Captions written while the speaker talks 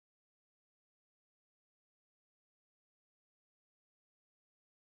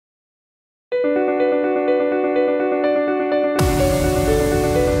No,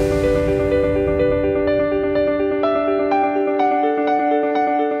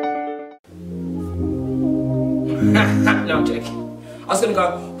 I'm joking. I was gonna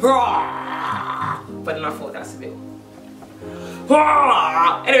go, hurrah, but then I thought that's a bit.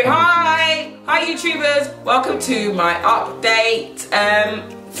 Hurrah. Anyway, hi YouTubers. Welcome to my update.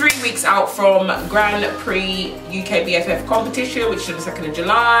 3 weeks out from Grand Prix UKBFF competition, which is on the 2nd of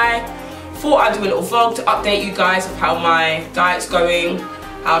July. Thought I'd do a little vlog to update you guys of how my diet's going,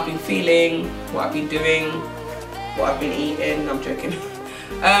 how I've been feeling, what I've been doing, what I've been eating. I'm joking.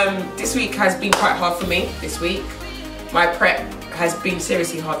 This week has been quite hard for me this week. My prep has been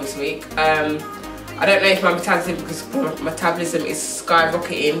seriously hard this week. I don't know if my metabolism, because my metabolism is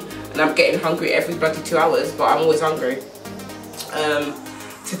skyrocketing and I'm getting hungry every bloody 2 hours, but I'm always hungry.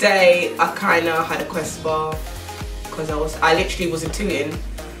 Today I kind of had a Quest bar because I literally was in Tooting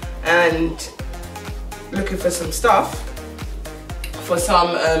and looking for some stuff, like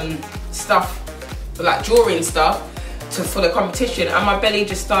drawing stuff for the competition, and my belly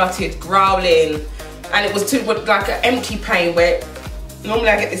just started growling, and it was like an empty pain where normally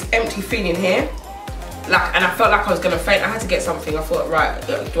I get this empty feeling here, and I felt like I was gonna faint. I had to get something. I thought, right,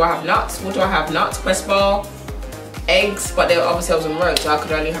 do I have nuts? What do I have? Nuts, Quest bar, eggs, but obviously I was on the road, so I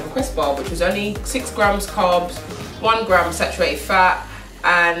could only have a Quest bar, which was only 6 grams carbs, 1 gram saturated fat,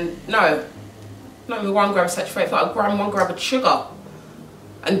 and not even 1 gram saturated fat, 1 gram of sugar,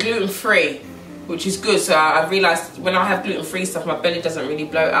 and gluten free, which is good. So I realised when I have gluten free stuff, my belly doesn't really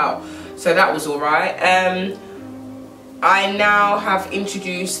bloat out, so that was alright. I now have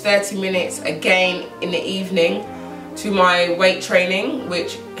introduced 30 minutes again in the evening to my weight training,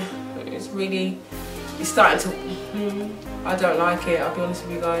 which is really, it's starting to, I don't like it, I'll be honest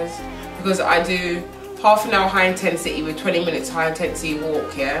with you guys, because I do half an hour high intensity with 20 minutes high intensity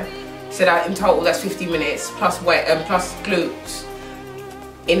walk, yeah? So that in total that's 50 minutes plus weight and plus glutes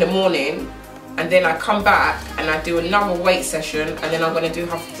in the morning, and then I come back and I do another weight session, and then I'm going to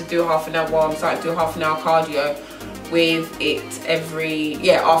have to do half an hour, well, I'm starting to do half an hour cardio with it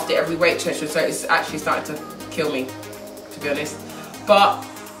after every weight session. So it's actually starting to kill me, to be honest, but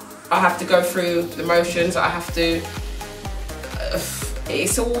I have to go through the motions. I have to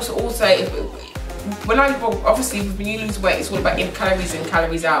it's also obviously when you lose weight, it's all about calories in,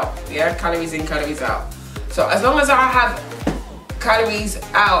 calories out, yeah, calories in, calories out. So as long as I have calories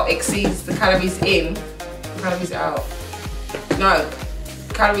out exceeds the calories in, calories out, no,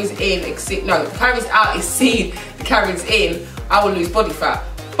 calories in exceed, no, calories out exceed the calories in, I will lose body fat.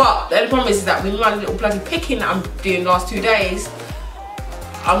 But the only problem is that with my little bloody picking that I'm doing last 2 days,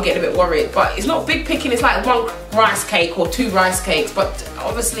 I'm getting a bit worried. But it's not big picking, it's like 1 rice cake or 2 rice cakes, but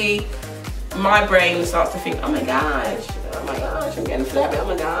obviously my brain starts to think, oh my gosh, I'm getting flabby, oh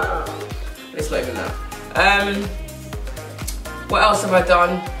my god. But it's not even that. What else have I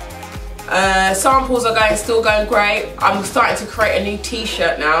done? Samples are still going great. I'm starting to create a new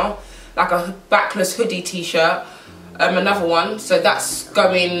t-shirt now, like a backless hoodie t-shirt, another one. So that's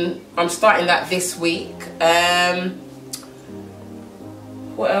going, I'm starting that this week.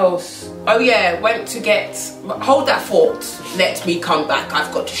 What else? Oh yeah, went to get, hold that thought, let me come back, I've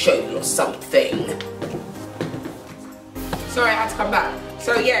got to show you something. Sorry, I had to come back.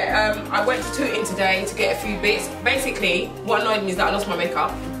 So yeah, I went to Tooting today to get a few bits. Basically, what annoyed me is that I lost my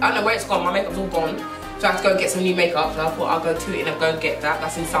makeup. I don't know where it's gone, my makeup's all gone. So I have to go and get some new makeup. So I thought I'll go to Tooting and go and get that.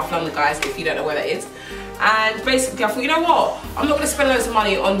 That's in South London, guys, if you don't know where that is. And basically I thought, you know what? I'm not gonna spend loads of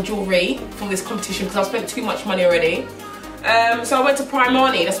money on jewellery for this competition because I've spent too much money already. So I went to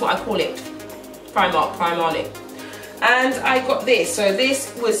Primani, that's what I call it. Primani. And I got this. So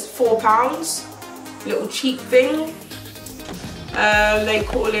this was £4, little cheap thing. They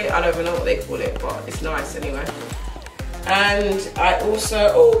call it, I don't even know what they call it, but it's nice anyway. And I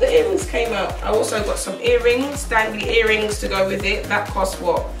also, oh, the earrings came out. I also got some earrings, dangly earrings to go with it. That cost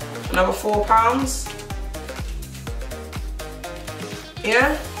what? Another £4.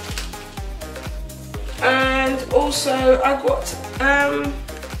 Yeah. And also I got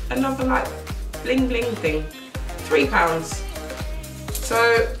another like bling bling thing, £3. So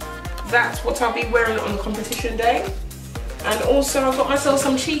that's what I'll be wearing on the competition day. And also I've got myself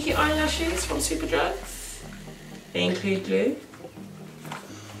some cheeky eyelashes from Superdrugs. They include glue.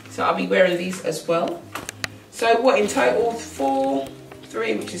 So I'll be wearing these as well. So what in total? 4,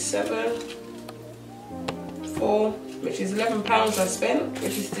 3, which is 7, 4, which is £11 I spent,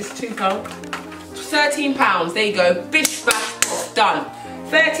 which is this £2. £13, there you go, bish bash, done.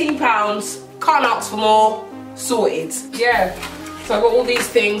 £13, can't ask for more, sorted. Yeah, so I got all these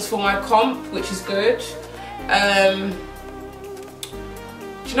things for my comp, which is good.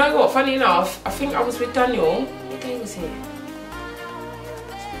 you know what? Funny enough, I think I was with Daniel. What day was it?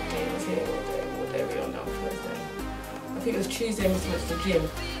 What day are we on now? Thursday. I think it was Tuesday. I must have went to the gym.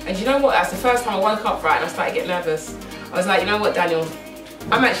 And you know what? That's the first time I woke up right and I started getting nervous. I was like, you know what, Daniel?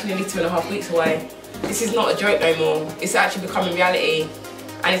 I'm actually nearly 2.5 weeks away. This is not a joke no more. It's actually becoming reality.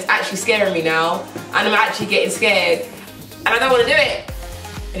 And it's actually scaring me now. And I'm actually getting scared. And I don't want to do it.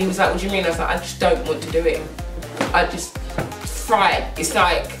 And he was like, what do you mean? I was like, I just don't want to do it. I just fried. It's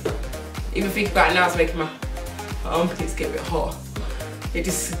like, even thinking about it now, it's making my armpits get a bit hot. It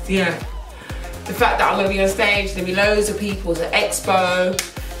just, yeah. The fact that I'm going to be on stage, there'll be loads of people, it's an expo.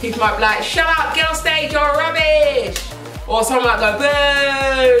 People might be like, shut up, get on stage, you're rubbish. Or someone might go,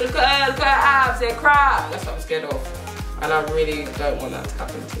 boo, look at her abs, they're crap. That's what I'm scared of. And I really don't want that to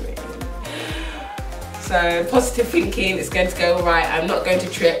happen to me. So positive thinking, it's going to go all right. I'm not going to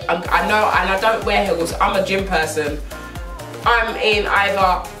trip. I know, and I don't wear heels. I'm a gym person. I'm in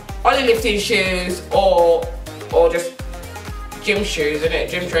either only lifting shoes or just gym shoes, innit?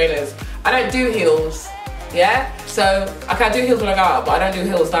 Gym trainers. I don't do heels, yeah? So I can do heels when I go out, but I don't do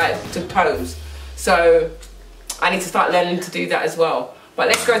heels like to pose. So I need to start learning to do that as well. But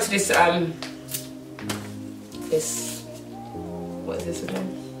let's go to this, what is this again?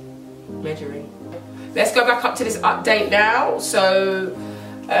 Measuring. Let's go back up to this update now. So,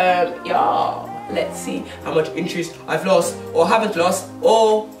 yeah, let's see how much inches I've lost or haven't lost,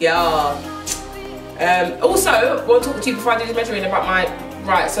 or, yeah. Also, I want to talk to you before I do this measuring about my,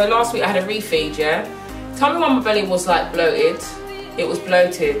 right, so last week I had a refeed, yeah? Tell me when my belly was like bloated. It was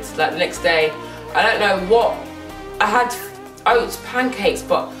bloated, like the next day. I don't know what, I had oats pancakes,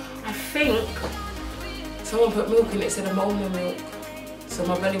 but I think someone put milk in it instead of almond milk. So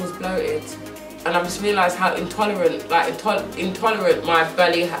my belly was bloated. And I just realised how intolerant, like intolerant my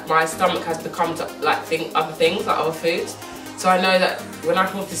belly, my stomach has become to like other things, like other foods. So I know that when I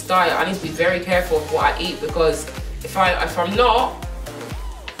come off this diet, I need to be very careful of what I eat, because if I'm not,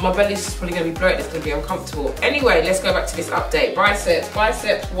 my belly's just probably going to be bloated, it's going to be uncomfortable. Anyway, let's go back to this update.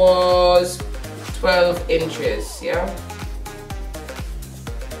 Biceps was 12 inches, yeah?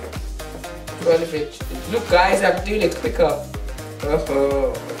 12 inches. Look guys, I'm doing it quicker.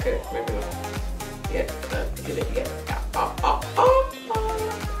 Oh, okay, maybe not. Yeah, no, I did it again.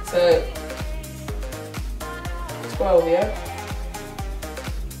 So 12, yeah?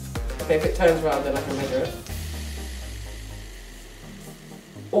 Okay, if it turns around then I can measure it.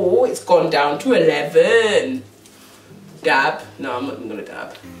 Oh, it's gone down to 11. Dab. No, I'm not even gonna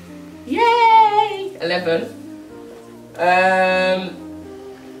dab. Yay! 11.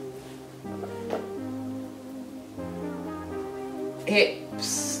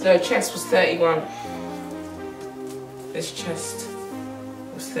 Hips, no, chest was 31. This chest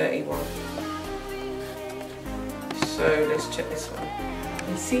was 31. So let's check this one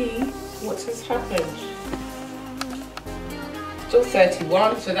and see what has happened. Still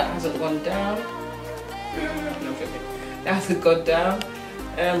 31, so that hasn't gone down. No, that hasn't gone down.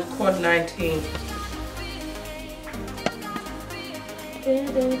 Quad 19.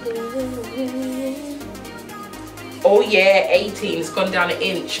 Oh yeah, 18. It's gone down an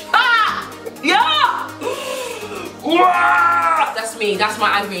inch. Ah! Yeah! That's me. That's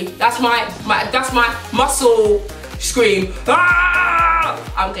my angry. That's my muscle scream. Ah!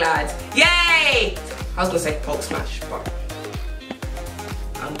 I'm glad. Yay! I was gonna say Hulk smash, but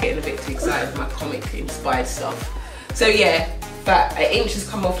I'm getting a bit too excited with my comic inspired stuff. So yeah, but an inch has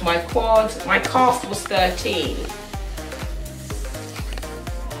come off my quad. My calf was 13.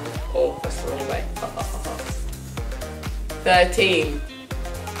 Oh, that's the wrong way. 13.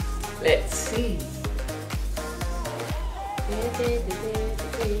 Let's see.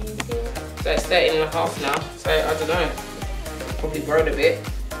 So it's 13 and a half now. So I don't know. Probably grown a bit.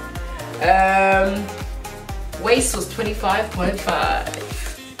 Waist was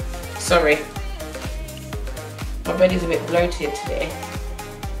 25.5. Sorry. My belly's a bit bloated today.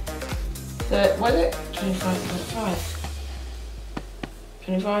 So was it 25.5?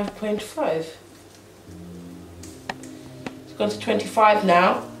 25.5. It's gone to 25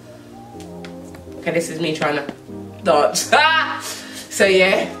 now. Okay, this is me trying to dance. So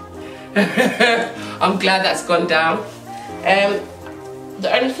yeah, I'm glad that's gone down. The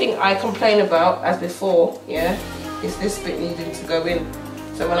only thing I complain about, as before, yeah, is this bit needing to go in.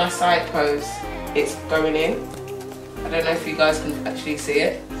 So when I side pose, it's going in. I don't know if you guys can actually see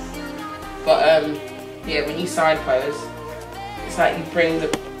it, but yeah, when you side pose, it's like you bring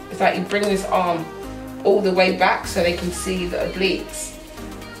this arm all the way back so they can see the obliques,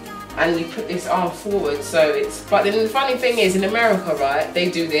 and you put this arm forward. So it's. But then the funny thing is, in America, right,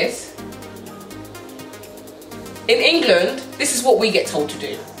 they do this. in England, this is what we get told to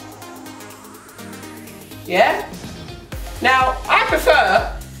do. Yeah? Now, I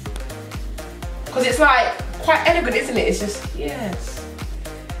prefer, because it's like quite elegant, isn't it? It's just, yes.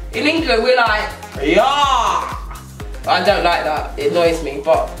 In England, we're like, yeah. I don't like that. It annoys me,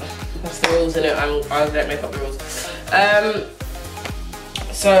 but that's the rules, innit? I don't make up the rules.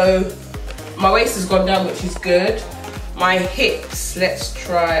 So, my waist has gone down, which is good. My hips, let's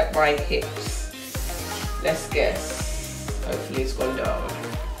try my hips. Let's guess. Hopefully it's gone down.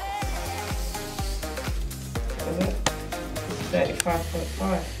 What is it?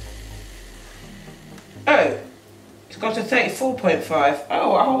 35.5. Oh, it's gone to 34.5.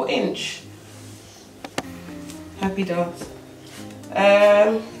 Oh, a whole inch. Happy dance.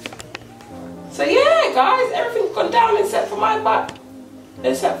 So yeah, guys, everything's gone down except for my butt,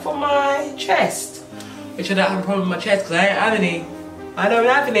 except for my chest, which I don't have a problem with my chest because I ain't have any. I don't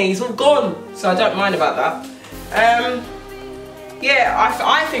have any. It's all gone, so I don't mind about that. Yeah,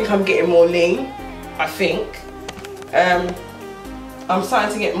 I think I'm getting more lean. I think. I'm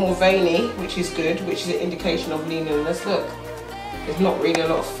starting to get more veiny, which is good, which is an indication of leanness. Look, there's not really a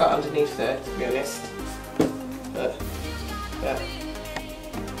lot of fat underneath there, to be honest. But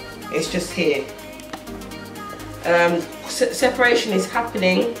it's just here. Separation is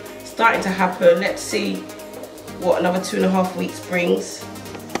happening, starting to happen. Let's see what another 2.5 weeks brings.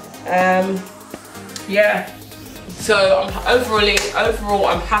 Yeah. So overall,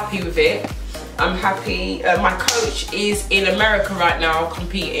 I'm happy with it. I'm happy. My coach is in America right now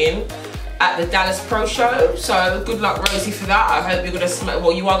competing at the Dallas Pro Show. So good luck, Rosie, for that. I hope you're gonna smash.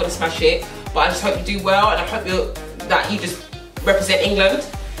 Well, you are gonna smash it. But I just hope you do well, and I hope that you just represent England,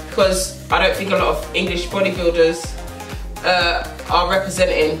 because I don't think a lot of English bodybuilders are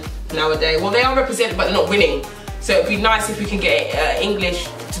representing nowadays. Well, they are represented, but they're not winning. So it'd be nice if we can get an English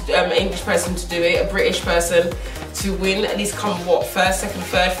person to do it, a British person to win, at least come what, first, second,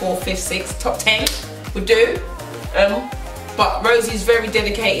 third, fourth, fifth, sixth, top 10 would do. But Rosie's very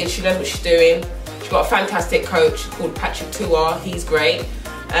dedicated, she knows what she's doing. She's got a fantastic coach called Patrick Tuar, he's great.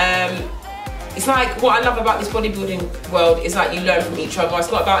 It's like, what I love about this bodybuilding world is like you learn from each other.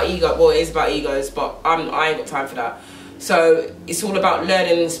 It's not about ego, well it is about egos, but I ain't got time for that. So it's all about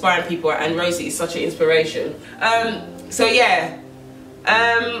learning and inspiring people, and Rosie is such an inspiration. So yeah.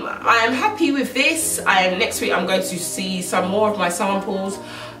 I am happy with this. Next week I'm going to see some more of my samples.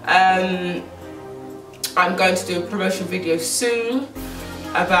 I'm going to do a promotion video soon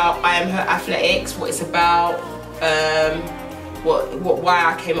about I Am Her Athletics, what it's about, why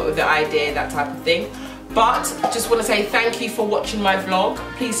I came up with the idea, that type of thing. But I just want to say thank you for watching my vlog.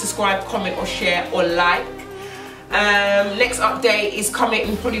 Please subscribe, comment or share or like. Next update is coming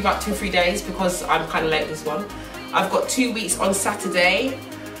in probably about 2-3 days, because I'm kind of late this one. I've got 2 weeks on Saturday.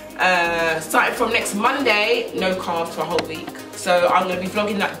 Starting from next Monday, no carbs for a whole week. So I'm going to be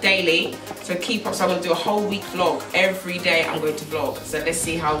vlogging that daily. So keep up. So I'm going to do a whole week vlog. Every day I'm going to vlog. So let's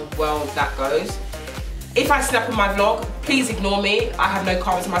see how well that goes. If I snap on my vlog, please ignore me. I have no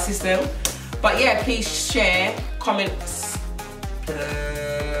carbs in my system. But yeah, please share, comment.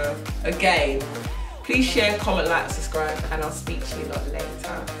 Again. Please share, comment, like, subscribe. And I'll speak to you a lot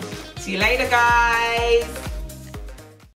later. See you later, guys.